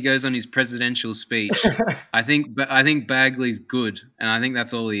Beatty goes on his presidential speech. I think Bagley's good, and I think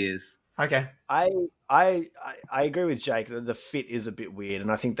that's all he is. Okay. I agree with Jake. The fit is a bit weird, and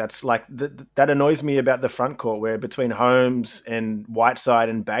I think that's like that annoys me about the front court, where between Holmes and Whiteside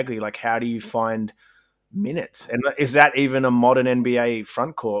and Bagley, like how do you find minutes? And is that even a modern NBA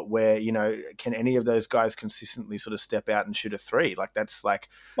front court where, can any of those guys consistently sort of step out and shoot a 3? Like that's like,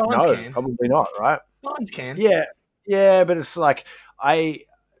 Barnes no, can. probably not, right? Barnes can. Yeah, but it's like,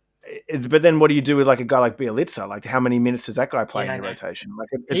 but then what do you do with like a guy like Bjelica? Like how many minutes does that guy play in your rotation? Like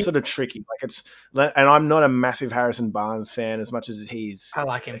it's sort of tricky. Like and I'm not a massive Harrison Barnes fan as much as he's I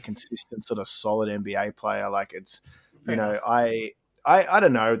like him. A consistent sort of solid NBA player. Like it's, I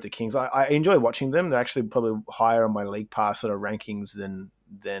don't know the Kings. I enjoy watching them. They're actually probably higher on my league pass sort of rankings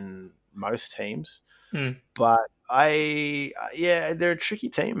than most teams. But they're a tricky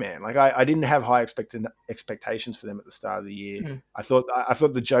team, man. Like I didn't have high expectations for them at the start of the year. I thought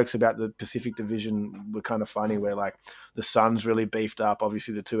the jokes about the Pacific Division were kind of funny, where like the Suns really beefed up.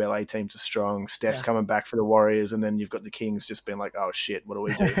 Obviously, the 2 LA teams are strong. Steph's coming back for the Warriors, and then you've got the Kings just being like, "Oh shit, what do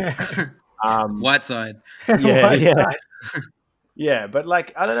we do?" Whiteside. Yeah. Yeah, but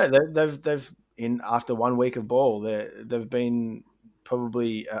like I don't know, they've in after 1 week of ball, they've been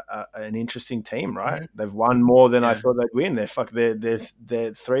probably an interesting team, right? Mm-hmm. They've won more than I thought they'd win. They're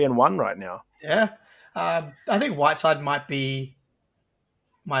 3-1 right now. Yeah, I think Whiteside might be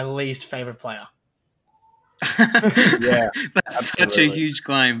my least favorite player. Yeah, that's such a huge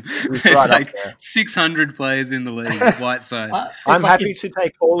claim. He's There's right up like there. 600 players in the league. Whiteside. I'm happy to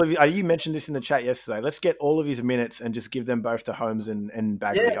take all of you. You mentioned this in the chat yesterday. Let's get all of his minutes and just give them both to Holmes and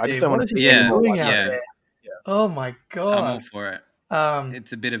Bagley. Yeah, I just dude, don't what want is to he see any more doing Whiteside. out there? Oh my I'm god! all for it.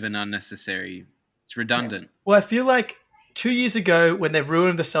 It's a bit of an unnecessary. It's redundant. Well, I feel like 2 years ago when they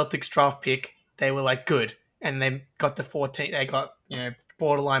ruined the Celtics draft pick, they were like good, and they got the 14. They got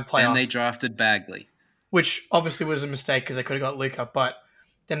borderline playoffs. And they drafted Bagley, which obviously was a mistake because they could have got Luka. But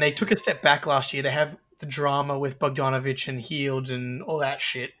then they took a step back last year. They have the drama with Bogdanovic and Hield and all that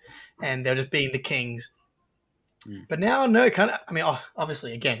shit, and they're just being the Kings. But now, no, kind of. I mean,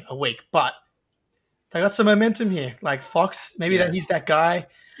 obviously, again, a week, but they got some momentum here. Like Fox, maybe that he's that guy.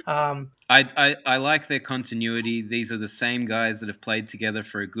 I like their continuity. These are the same guys that have played together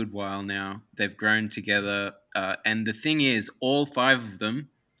for a good while now. They've grown together. And the thing is, all 5 of them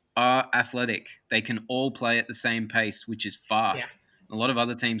are athletic. They can all play at the same pace, which is fast. Yeah. A lot of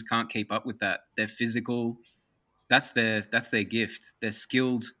other teams can't keep up with that. They're physical. That's their gift. They're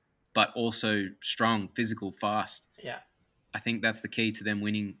skilled, but also strong, physical, fast. Yeah. I think that's the key to them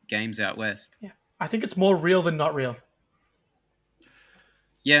winning games out west. Yeah. I think it's more real than not real.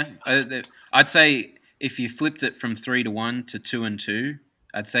 Yeah, I'd say if you flipped it from 3-1 to 2-2,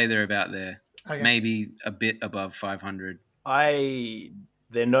 I'd say they're about there. Okay. Maybe a bit above 500.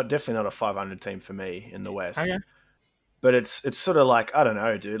 They're definitely not a 500 team for me in the West. Okay. But it's sort of like, I don't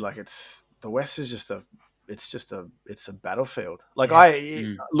know, dude. Like the West is just it's a battlefield. Like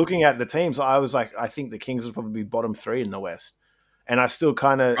looking at the teams, I was like, I think the Kings would probably be bottom 3 in the West, and I still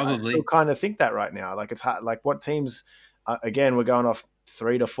kind of think that right now. Like it's hard, like what teams. Again, we're going off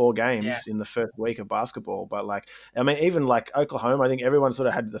 3 to 4 games in the first week of basketball. But like, I mean, even like Oklahoma, I think everyone sort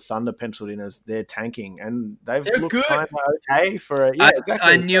of had the Thunder penciled in as they're tanking, and they're looked kind of okay for it. Yeah,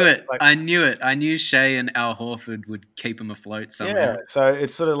 exactly. I knew it. I knew it. I knew Shea and Al Horford would keep them afloat somehow. Yeah, so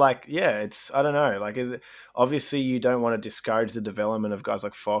it's sort of like, I don't know. Like, obviously, you don't want to discourage the development of guys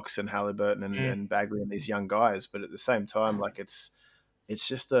like Fox and Halliburton and Bagley and these young guys, but at the same time, like it's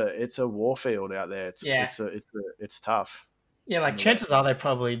just a war field out there. It's tough. Yeah, like chances are they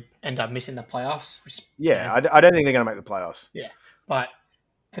probably end up missing the playoffs. I don't think they're going to make the playoffs. Yeah, but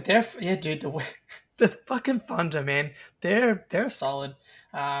they're dude, the fucking Thunder, man, they're solid.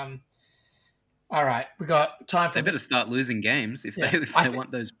 All right, we got time for. They better start losing games if they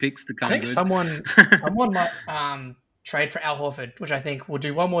want those picks to come. I think good. someone might trade for Al Horford, which I think we'll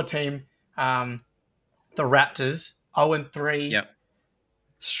do one more team. The Raptors 0-3. Yep.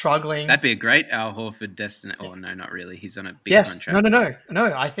 Struggling. That'd be a great Al Horford destiny. Oh, no, not really. He's on a big contract. No.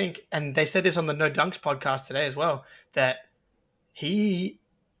 I think, and they said this on the No Dunks podcast today as well, that he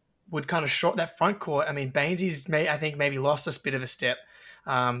would kind of short that front court. I mean, Bainesy's I think maybe lost a bit of a step.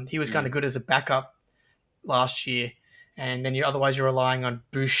 He was kind of good as a backup last year, and then otherwise you're relying on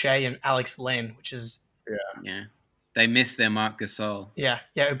Boucher and Alex Len, which is They missed their Marc Gasol. Yeah.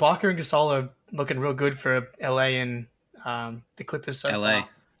 Ibaka and Gasol are looking real good for LA and the Clippers so LA.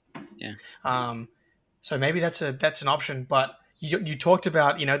 far. Yeah. So maybe that's an option, but you talked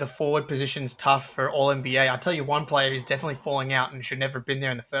about, the forward position's tough for all NBA. I'll tell you one player who's definitely falling out and should never have been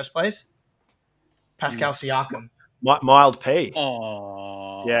there in the first place. Pascal Siakam. Mild P.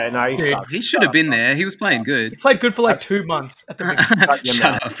 Oh. Yeah, no, he should have been there. He was playing good. He played good for like 2 months at the beginning.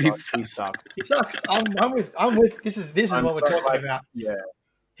 Shut up. He sucks. He sucks. I'm with this is what we're talking about. Yeah.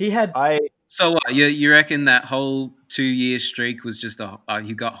 He had So what? You reckon that whole 2-year streak was just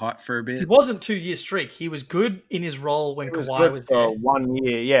he got hot for a bit? It wasn't 2-year streak. He was good in his role when Kawhi was there. 1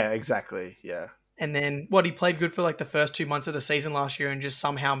 year, yeah, exactly, yeah. And then he played good for like the first 2 months of the season last year, and just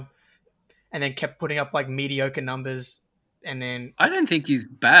somehow, and then kept putting up like mediocre numbers. And then I don't think he's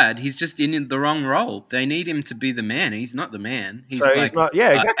bad. He's just in the wrong role. They need him to be the man. He's not the man. He's not.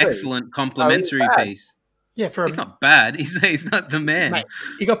 Yeah, exactly. Excellent complementary piece. Yeah, he's not bad. He's not the man. Mate,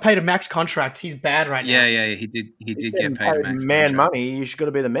 he got paid a max contract. He's bad right now. Yeah. He did get paid a max man contract. money. You should got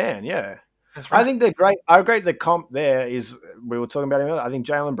to be the man. Yeah, that's right. I think they're great. I agree. The comp there is, we were talking about him earlier. I think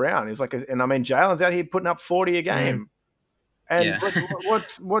Jaylen Brown is like, and I mean Jaylen's out here putting up 40 a game. And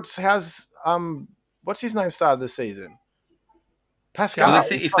what's his name started this season? Pascal. Well,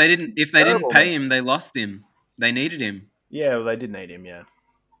 if they didn't pay him, they lost him. They needed him. Yeah, well, they did need him. Yeah.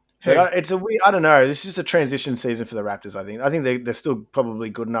 It's a weird. I don't know. This is just a transition season for the Raptors. I think they're still probably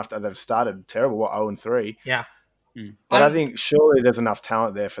good enough that they've started terrible. 0-3. Yeah, but I think surely there's enough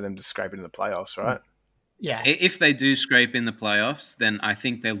talent there for them to scrape into the playoffs, right? Yeah. If they do scrape in the playoffs, then I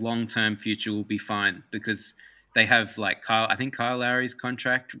think their long-term future will be fine because they have like Kyle. I think Kyle Lowry's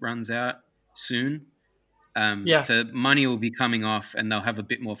contract runs out soon, So money will be coming off, and they'll have a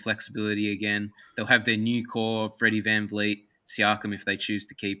bit more flexibility again. They'll have their new core: Freddie VanVleet, Siakam if they choose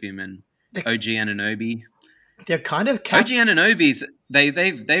to keep him, and OG Anunoby. They're kind of OG Anunoby's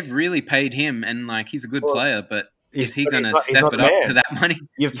they've really paid him, and like he's a good player, but is he going to step it up to that money?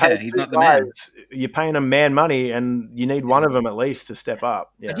 You've paid he's not the man. You're paying a man money, and you need one of them at least to step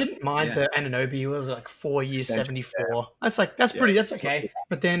up. I didn't mind the Anunoby was like 4 years, 74. That's okay.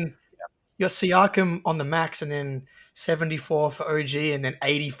 But then you got Siakam on the max, and then 74 for OG, and then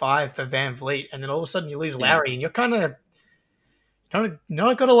 85 for VanVleet, and then all of a sudden you lose Larry, and you're kind of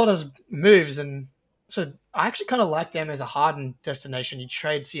not got a lot of moves, and so I actually kind of like them as a Harden destination. You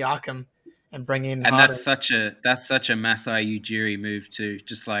trade Siakam and bring in Harden. And that's such a Masai Ujiri move too.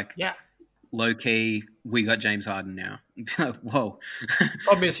 Just like low key, we got James Harden now. Whoa!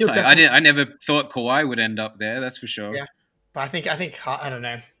 Problem is, I never thought Kawhi would end up there. That's for sure. Yeah, but I think I don't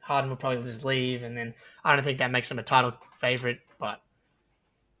know. Harden will probably just leave, and then I don't think that makes him a title favorite. But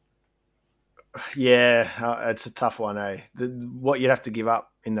it's a tough one, eh? What you'd have to give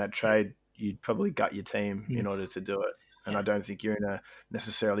up in that trade, you'd probably gut your team in order to do it. And I don't think you're in a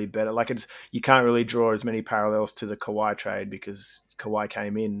necessarily better. You can't really draw as many parallels to the Kawhi trade because Kawhi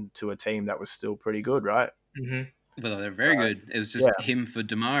came in to a team that was still pretty good, right? Mm-hmm. Well, they're very good. It was just him for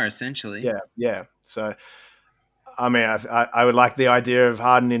DeMar, essentially. Yeah. So, I mean, I would like the idea of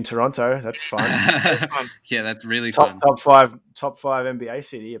Harden in Toronto. That's fun. Yeah, that's really fun. Top five NBA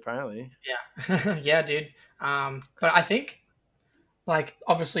city, apparently. Yeah, yeah, dude. But I think,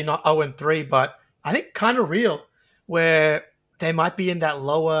 obviously not 0-3, but I think kind of real. Where they might be in that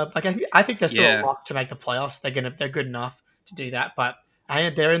lower, I think they're still a lock to make the playoffs. They're good enough to do that, but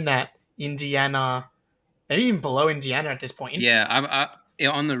they're in that Indiana, maybe even below Indiana at this point. Yeah,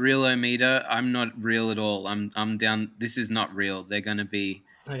 on the real meter, I'm not real at all. I'm down. This is not real. They're going to be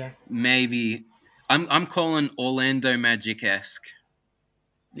maybe. I'm calling Orlando Magic-esque.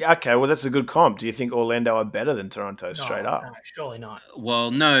 Yeah, okay. Well, that's a good comp. Do you think Orlando are better than Toronto straight up? No, surely not.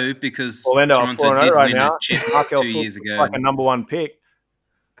 Well, no, because Orlando Toronto did right win now. a chip 2 years ago. Like a number one pick.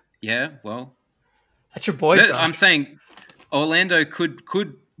 Yeah, well, that's your boy. I'm saying Orlando could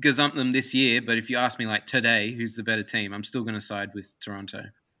gazump them this year, but if you ask me today, who's the better team, I'm still going to side with Toronto.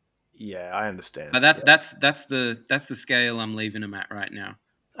 Yeah, I understand. But that's the scale I'm leaving them at right now.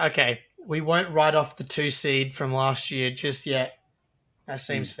 Okay, we won't write off the 2 seed from last year just yet. That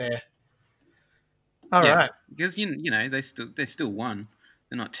seems fair. All right, because you know they still won.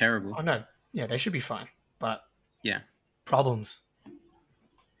 They're not terrible. Oh no, yeah, they should be fine. But problems.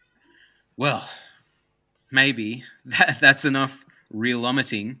 Well, maybe that's enough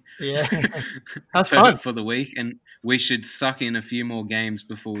real-omiting. Yeah, that's fun for the week, and we should suck in a few more games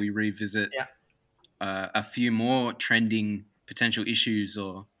before we revisit a few more trending potential issues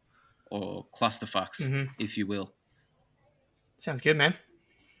or clusterfucks, if you will. Sounds good, man.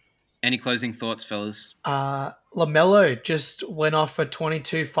 Any closing thoughts, fellas? LaMelo just went off for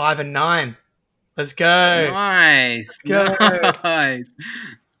 22, 5, and 9. Let's go. Nice. Let's go. Nice.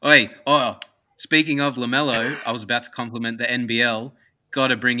 Speaking of LaMelo, I was about to compliment the NBL. Got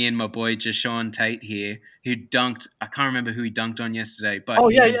to bring in my boy Jae'Sean Tate here, who dunked. I can't remember who he dunked on yesterday, but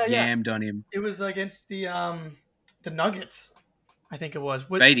he yammed on him. It was against the Nuggets, I think it was.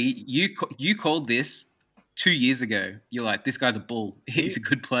 Beatty, you called this 2 years ago. You're like, this guy's a bull. He's a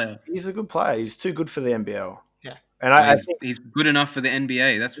good player. He's a good player. He's too good for the NBL. Yeah. And I think he's good enough for the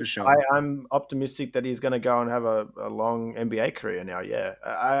NBA, that's for sure. I'm optimistic that he's going to go and have a long NBA career now,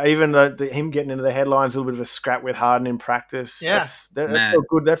 even him getting into the headlines, a little bit of a scrap with Harden in practice. Yeah. That's all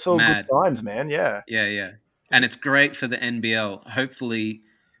good. That's all good signs, man. Yeah. Yeah. And it's great for the NBL. Hopefully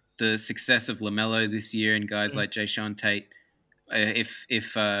the success of LaMelo this year and guys like Jae'Sean Tate,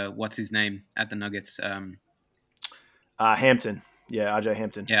 if what's his name at the Nuggets? Hampton. Yeah, RJ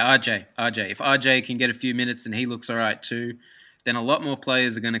Hampton. Yeah, RJ. If RJ can get a few minutes and he looks all right too, then a lot more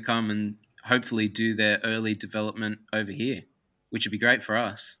players are going to come and hopefully do their early development over here, which would be great for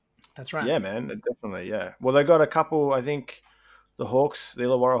us. That's right. Yeah, man, definitely, yeah. Well, they got a couple, I think, the Hawks, the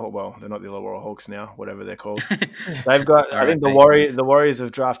Illawarra Hawks, well, they're not the Illawarra Hawks now, whatever they're called. They've got, I think the Warriors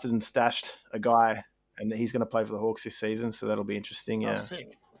have drafted and stashed a guy, and he's going to play for the Hawks this season, so that'll be interesting, yeah.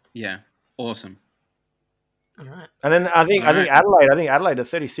 Yeah, awesome. All right. And then I think Adelaide, the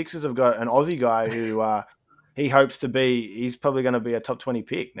 36ers have got an Aussie guy who he hopes to be. He's probably going to be a top 20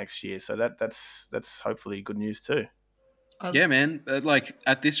 pick next year. So that's hopefully good news too. Yeah, man.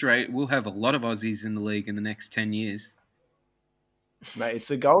 At this rate, we'll have a lot of Aussies in the league in the next 10 years. Mate, it's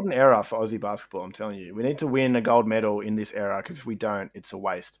a golden era for Aussie basketball. I'm telling you, we need to win a gold medal in this era because if we don't, it's a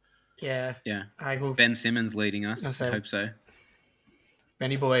waste. Yeah. Ben Simmons leading us. I hope so.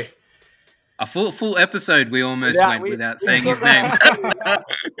 Benny boy. A full episode we almost went without saying his name. I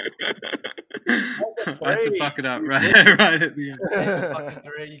had to fuck it up right at the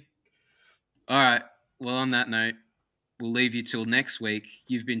end. All right. Well, on that note, we'll leave you till next week.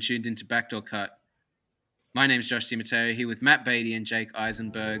 You've been tuned into Backdoor Cut. My name's Josh DiMatteo, here with Matt Beatty and Jake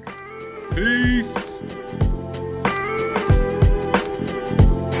Eisenberg. Peace.